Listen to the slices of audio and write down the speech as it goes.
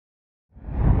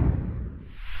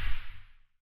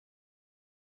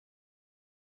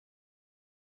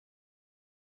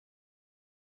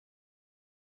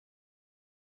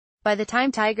By the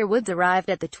time Tiger Woods arrived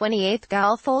at the 28th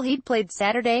golf hole he'd played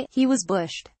Saturday, he was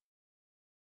bushed.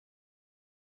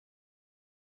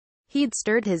 He'd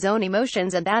stirred his own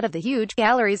emotions and that of the huge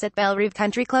galleries at Bellerive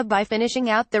Country Club by finishing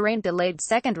out the rain-delayed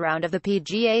second round of the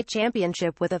PGA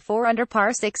Championship with a 4-under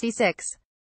par 66.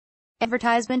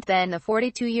 Advertisement. Then the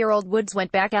 42-year-old Woods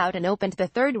went back out and opened the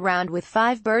third round with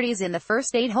 5 birdies in the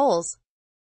first 8 holes.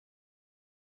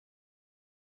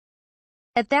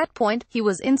 At that point, he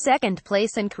was in second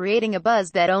place and creating a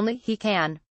buzz that only he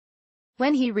can.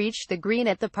 When he reached the green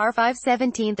at the par 5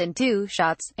 17th and 2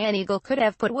 shots, an eagle could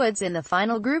have put Woods in the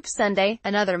final group Sunday,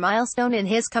 another milestone in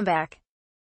his comeback.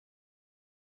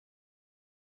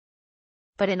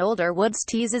 But an older Woods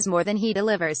teases more than he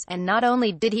delivers, and not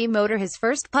only did he motor his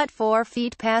first putt 4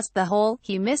 feet past the hole,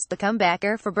 he missed the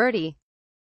comebacker for birdie.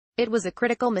 It was a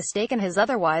critical mistake in his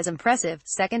otherwise impressive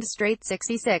second straight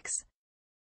 66.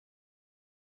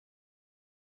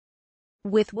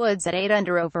 With Woods at 8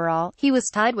 under overall, he was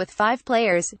tied with 5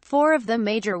 players, 4 of them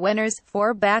major winners,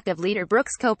 4 back of leader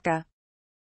Brooks Koepka.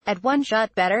 At 1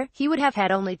 shot better, he would have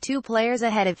had only 2 players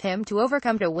ahead of him to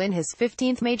overcome to win his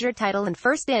 15th major title and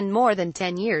first in more than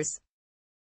 10 years.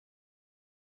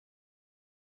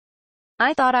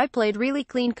 "I thought I played really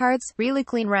clean cards, really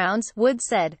clean rounds," Woods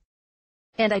said.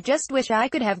 "And I just wish I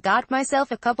could have got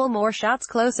myself a couple more shots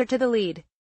closer to the lead.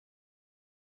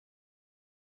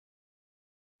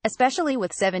 Especially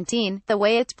with 17, the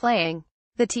way it's playing."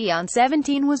 The tee on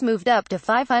 17 was moved up to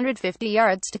 550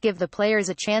 yards to give the players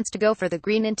a chance to go for the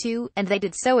green in 2, and they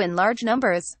did so in large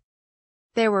numbers.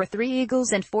 There were 3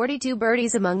 eagles and 42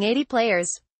 birdies among 80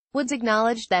 players. Woods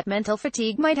acknowledged that mental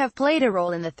fatigue might have played a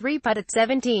role in the 3-putt at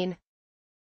 17.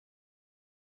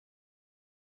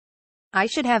 "I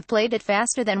should have played it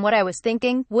faster than what I was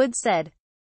thinking," Woods said.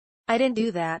 "I didn't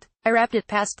do that. I wrapped it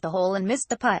past the hole and missed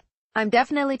the putt. I'm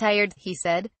definitely tired," he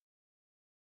said.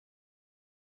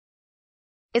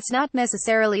 "It's not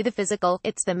necessarily the physical,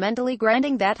 it's the mentally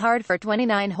grinding that hard for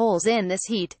 29 holes in this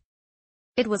heat.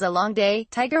 It was a long day."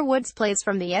 Tiger Woods plays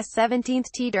from the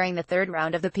S17th tee during the third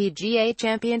round of the PGA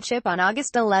Championship on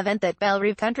August 11 at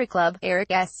Bellerive Country Club.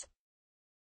 Eric S.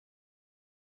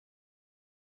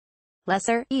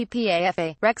 Lesser,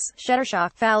 EPAFA, Rex,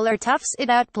 Shuttershock. Fowler toughs it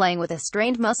out playing with a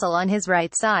strained muscle on his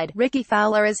right side. Ricky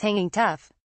Fowler is hanging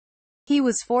tough. He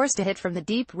was forced to hit from the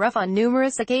deep rough on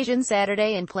numerous occasions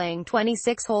Saturday in playing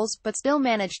 26 holes, but still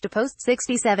managed to post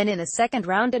 67 in the second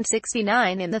round and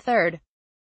 69 in the third.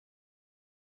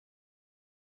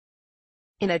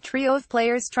 In a trio of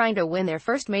players trying to win their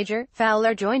first major,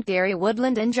 Fowler joined Gary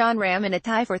Woodland and John Ram in a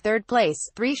tie for third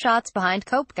place, 3 shots behind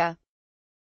Koepka.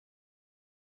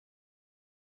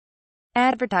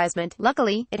 Advertisement.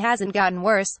 "Luckily, it hasn't gotten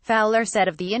worse," Fowler said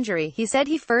of the injury he said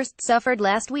he first suffered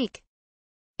last week.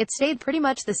 "It stayed pretty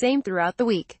much the same throughout the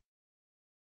week.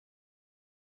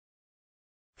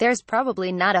 There's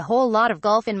probably not a whole lot of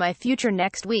golf in my future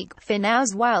next week."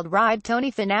 Finau's wild ride.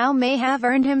 Tony Finau may have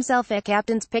earned himself a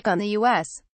captain's pick on the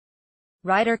U.S.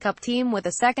 Ryder Cup team with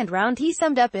a second round he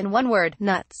summed up in one word: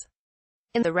 nuts.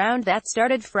 In the round that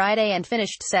started Friday and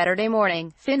finished Saturday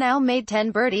morning, Finau made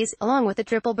 10 birdies, along with a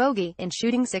triple bogey, in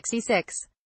shooting 66.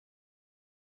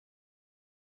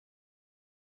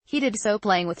 He did so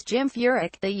playing with Jim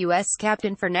Furyk, the U.S.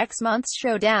 captain for next month's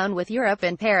showdown with Europe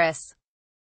in Paris.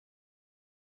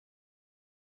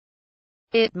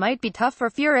 It might be tough for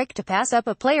Furyk to pass up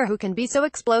a player who can be so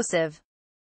explosive.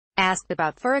 Asked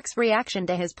about Furyk's reaction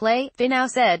to his play, Finau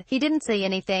said, "He didn't say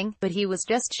anything, but he was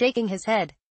just shaking his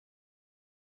head.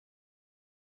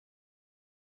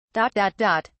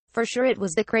 For sure it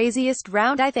was the craziest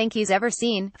round I think he's ever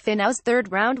seen." Finau's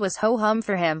third round was ho-hum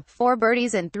for him, 4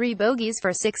 birdies and 3 bogeys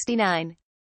for 69.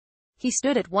 He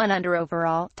stood at 1 under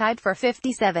overall, tied for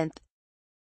 57th.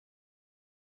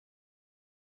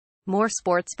 More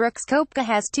sports. Brooks Koepka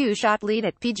has 2-shot lead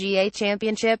at PGA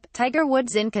Championship. Tiger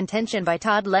Woods in contention by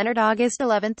Todd Leonard. August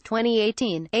 11,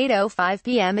 2018, 8:05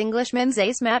 p.m. Englishman's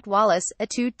ace Matt Wallace, a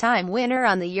 2-time winner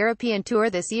on the European Tour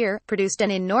this year, produced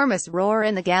an enormous roar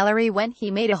in the gallery when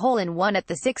he made a hole-in-one at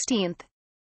the 16th.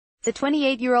 The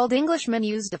 28-year-old Englishman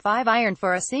used a 5-iron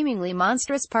for a seemingly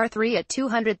monstrous par 3 at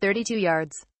 232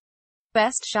 yards.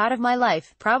 "Best shot of my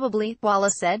life, probably,"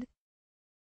 Wallace said.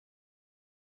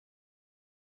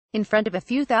 In front of a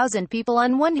few thousand people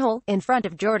on one hole, in front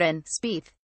of Jordan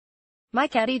Spieth. "My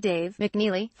caddy Dave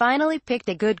McNeely finally picked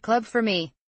a good club for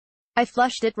me. I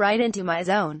flushed it right into my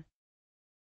zone.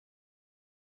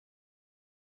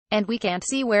 And we can't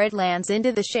see where it lands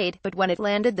into the shade, but when it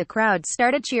landed the crowd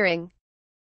started cheering.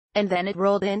 And then it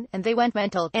rolled in, and they went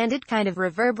mental, and it kind of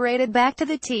reverberated back to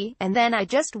the tee, and then I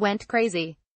just went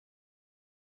crazy."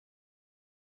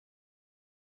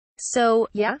 So,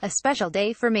 yeah, a special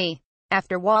day for me.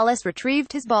 After Wallace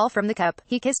retrieved his ball from the cup,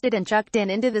 he kissed it and chucked it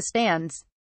into the stands.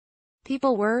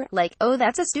 People were like, "Oh,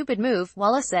 that's a stupid move,"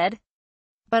 Wallace said.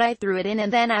 "But I threw it in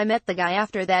and then I met the guy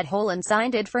after that hole and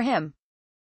signed it for him."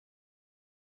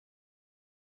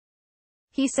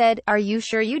 He said, "Are you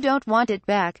sure you don't want it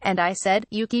back?" And I said,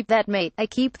 "You keep that, mate. I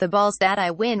keep the balls that I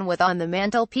win with on the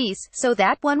mantelpiece, so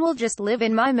that one will just live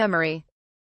in my memory."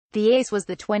 The ace was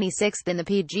the 26th in the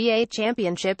PGA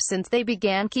Championship since they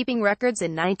began keeping records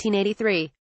in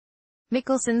 1983.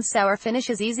 Mickelson's sour finish,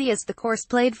 as easy as the course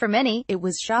played for many, it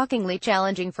was shockingly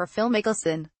challenging for Phil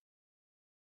Mickelson.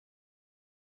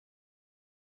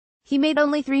 He made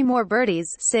only 3 more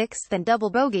birdies, 6, and double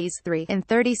bogeys, 3, in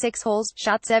 36 holes,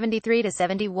 shot 73 to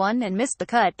 71 and missed the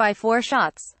cut by 4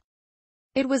 shots.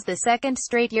 It was the second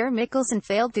straight year Mickelson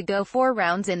failed to go 4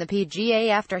 rounds in the PGA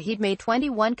after he'd made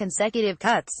 21 consecutive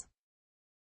cuts.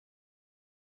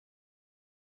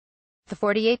 The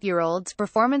 48-year-old's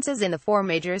performances in the 4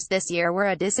 majors this year were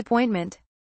a disappointment.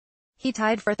 He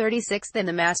tied for 36th in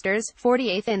the Masters,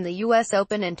 48th in the US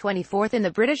Open and 24th in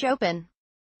the British Open.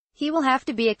 He will have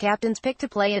to be a captain's pick to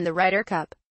play in the Ryder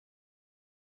Cup.